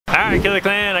Alright, Killer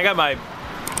Clan, I got my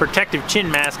protective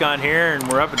chin mask on here and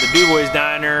we're up at the Du Bois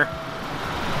Diner.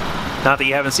 Not that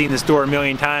you haven't seen this door a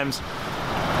million times,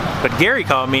 but Gary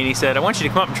called me and he said, I want you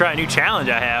to come up and try a new challenge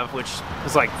I have, which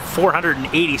is like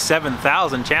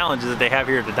 487,000 challenges that they have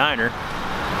here at the diner.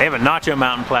 They have a Nacho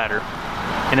mountain platter.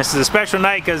 And this is a special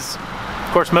night because, of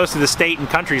course, most of the state and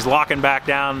country is locking back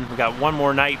down. We got one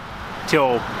more night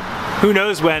till who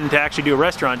knows when to actually do a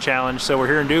restaurant challenge. So we're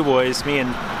here in Du Bois, me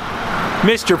and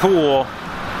Mr. Poole.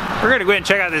 We're gonna go ahead and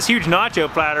check out this huge nacho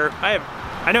platter.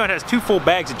 I know it has 2 full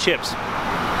bags of chips.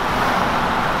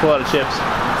 A lot of chips.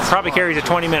 Probably carries a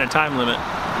 20-minute time limit.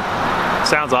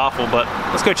 Sounds awful, but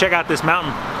let's go check out this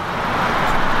mountain.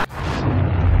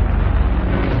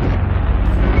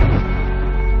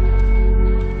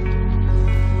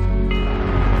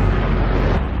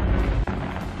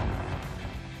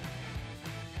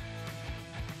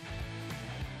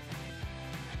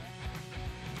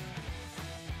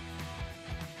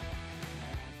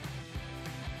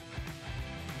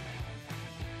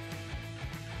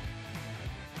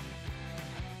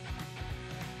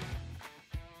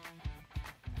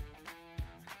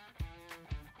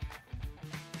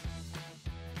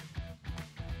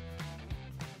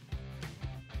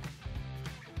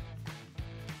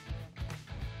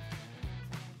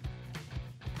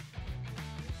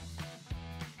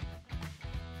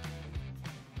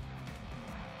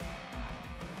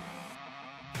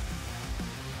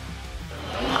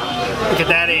 Look at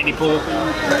that, Andy Poole.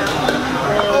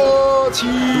 Oh, it's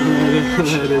huge.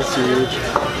 That is huge.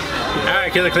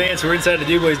 Alright, Killer Clan, so we're inside the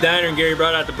Du Bois Diner and Gary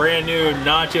brought out the brand new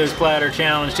Nachos Platter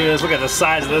Challenge to us. Look at the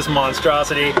size of this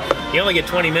monstrosity. You only get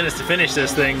 20 minutes to finish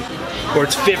this thing, or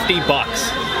it's 50 bucks.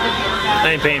 I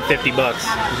ain't paying 50 bucks.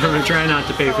 I'm gonna try not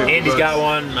to pay 50 bucks. Andy's got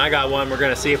one, I got one. We're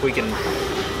gonna see if we can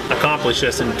accomplish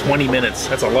this in 20 minutes.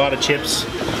 That's a lot of chips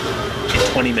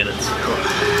in 20 minutes.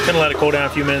 Gonna let it cool down a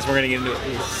few minutes. We're gonna get into it.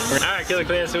 Alright, Killer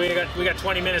Clan, so we got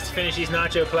 20 minutes to finish these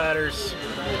nacho platters.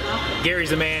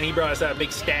 Gary's the man. He brought us out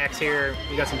big stacks here.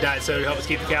 We got some diet soda to help us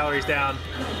keep the calories down.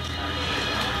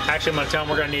 Actually, I'm gonna tell him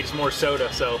we're gonna need some more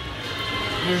soda. So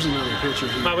here's another picture.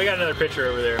 Oh, we got another picture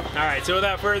over there. Alright, so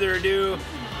without further ado,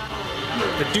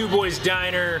 the Du Bois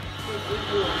Diner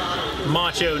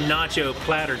Macho Nacho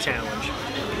Platter Challenge.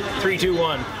 3, 2,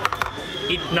 1.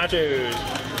 Eat nachos.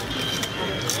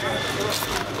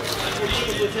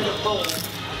 Within a bowl.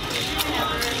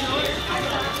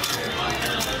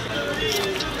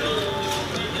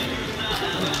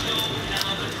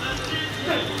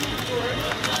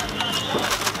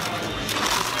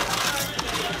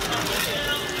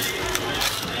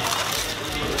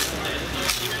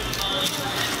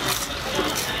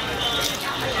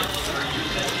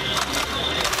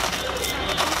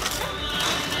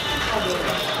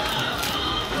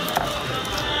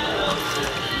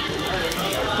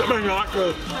 Not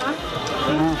good.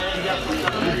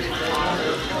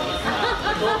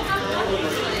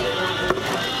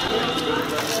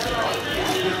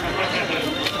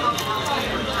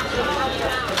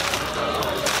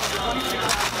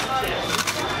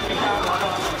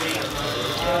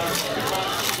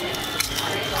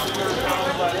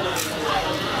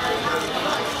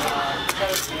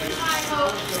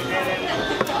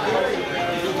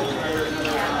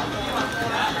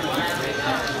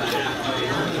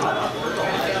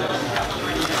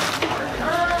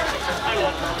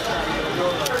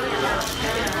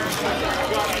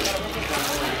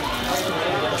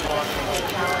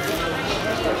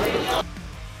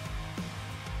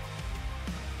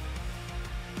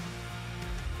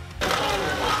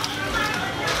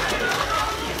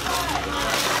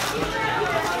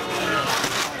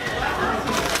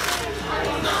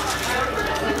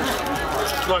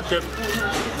 Like chip.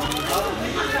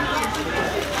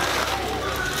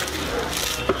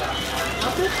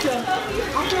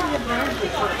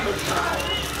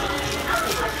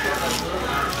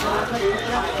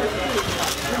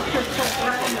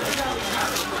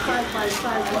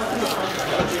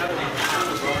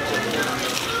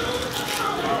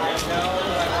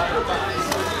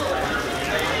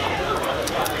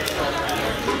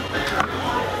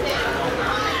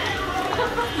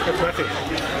 It's messy.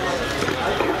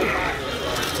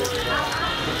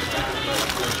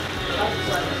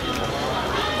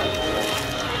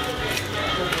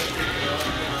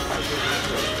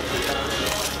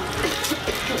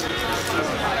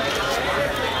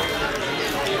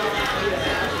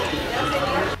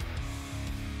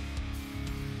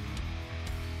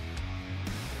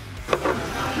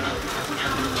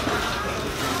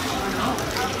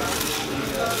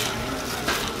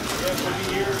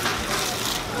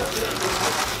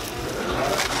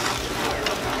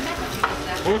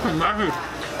 Oh, it's massive.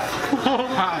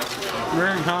 Hot.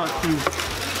 Very hot too.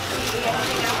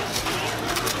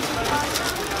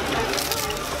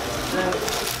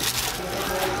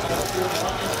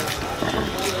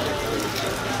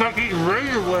 It's like eating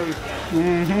razor blades.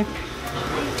 Mm-hmm.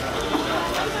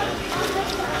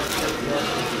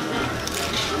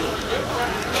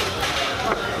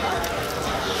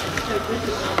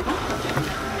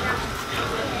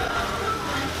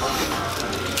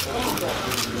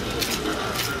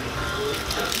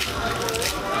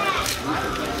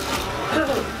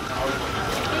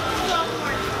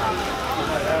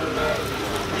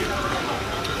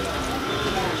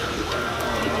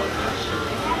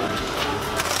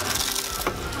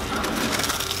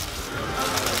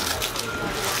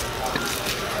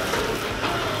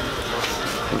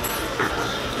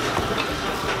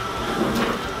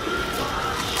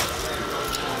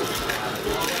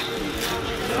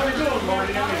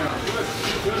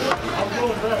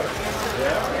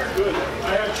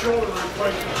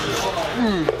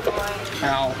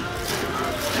 Ow.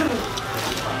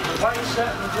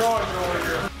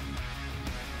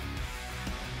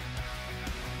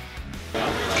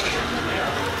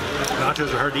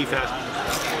 Nachos are hard to eat fast.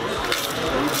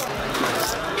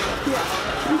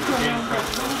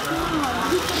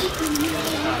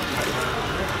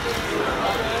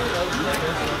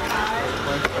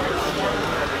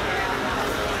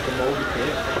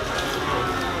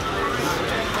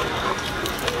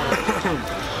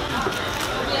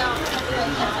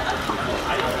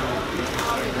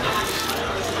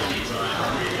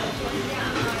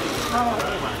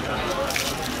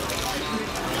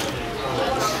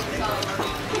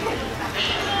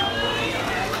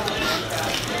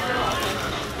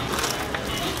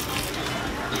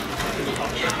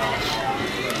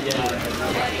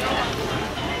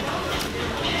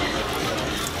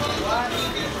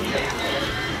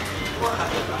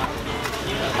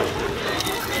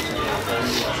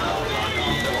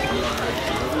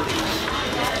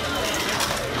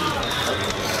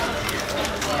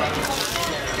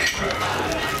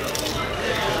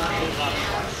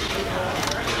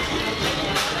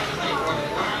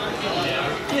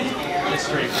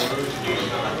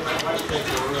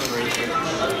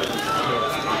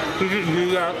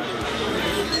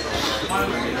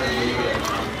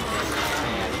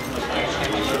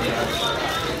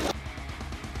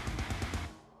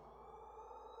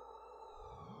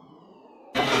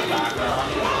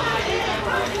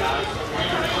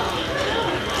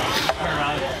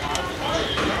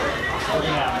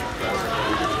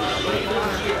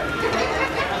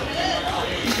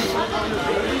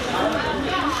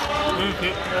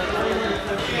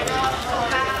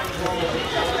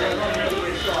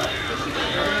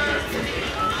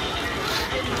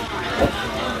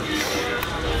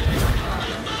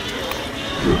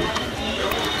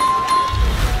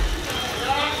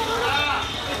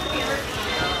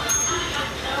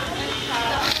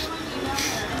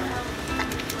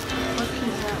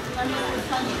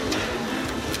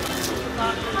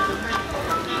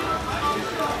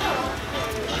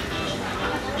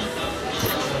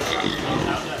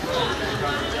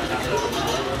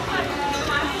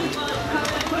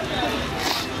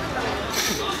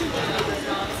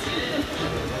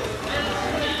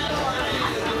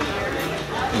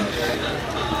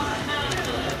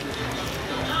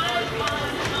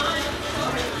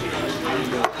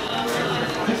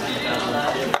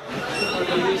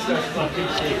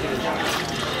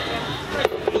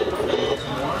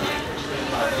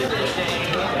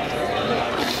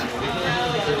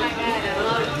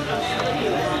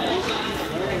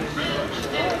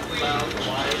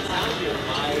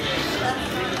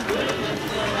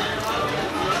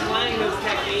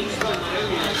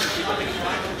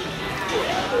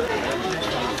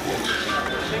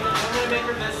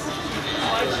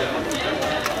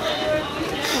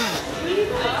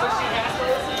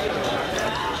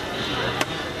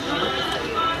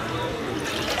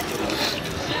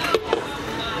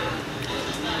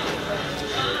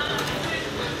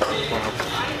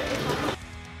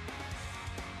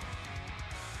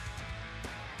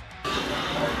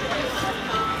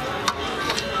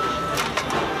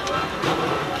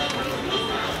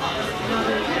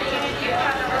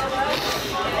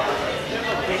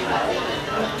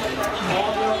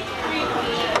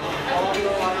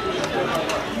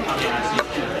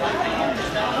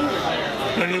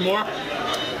 Any more?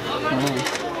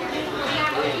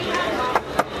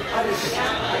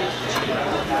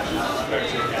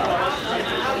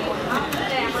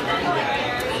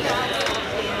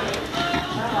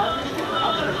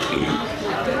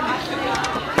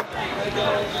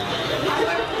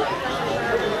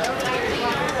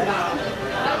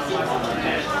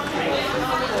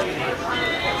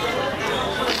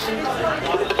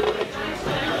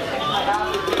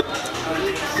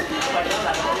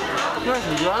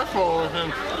 rifle with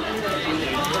him.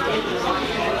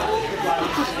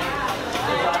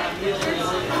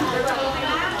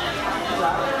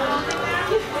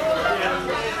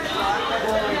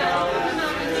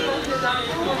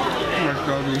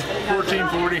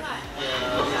 $14.40.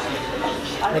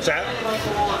 What's that?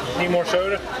 Need more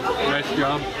soda? Nice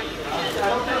job.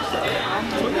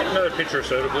 Another pitcher of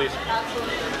soda, please.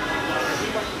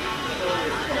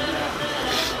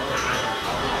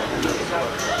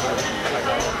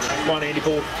 Come on, Andy,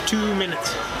 pull 2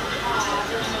 minutes.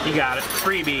 You got it.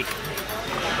 Freebie.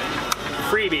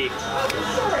 Freebie.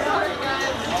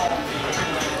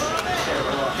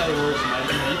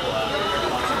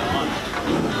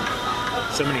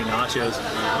 So many nachos.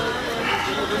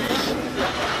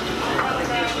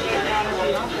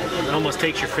 It almost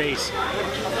takes your face.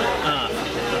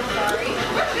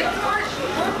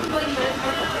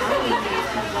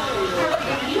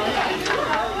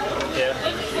 Yeah.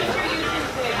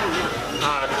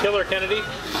 Killer Kennedy.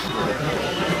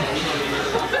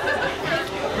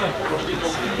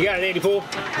 You got it, Andy Pool.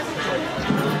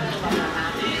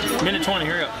 Minute 20,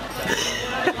 hurry up.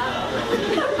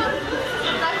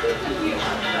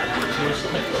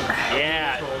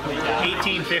 Yeah,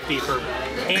 $18.50 for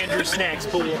Andrew Snacks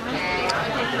Pool.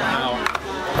 Wow.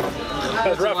 That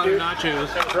was rough, dude. Nachos.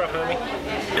 That was rough, homie.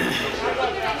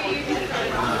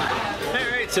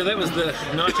 Alright, so that was the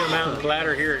Nacho Mountain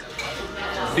platter here at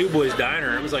DuBois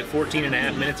Diner. It was like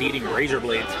 14.5 minutes eating razor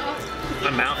blades. My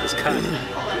mouth is cut.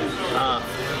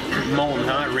 Molten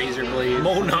hot razor blades.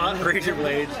 Molten hot razor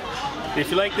blades. If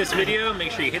you like this video,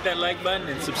 make sure you hit that like button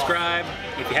and subscribe.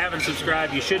 If you haven't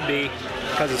subscribed, you should be,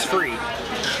 because it's free.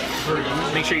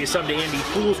 Make sure you sub to Andy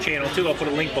Pool's channel too. I'll put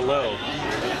a link below.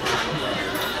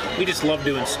 We just love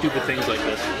doing stupid things like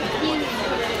this.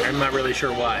 I'm not really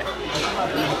sure why.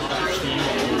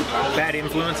 Bad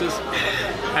influences?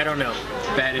 I don't know.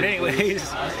 Bad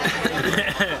influences.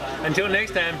 Anyways, until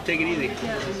next time, take it easy.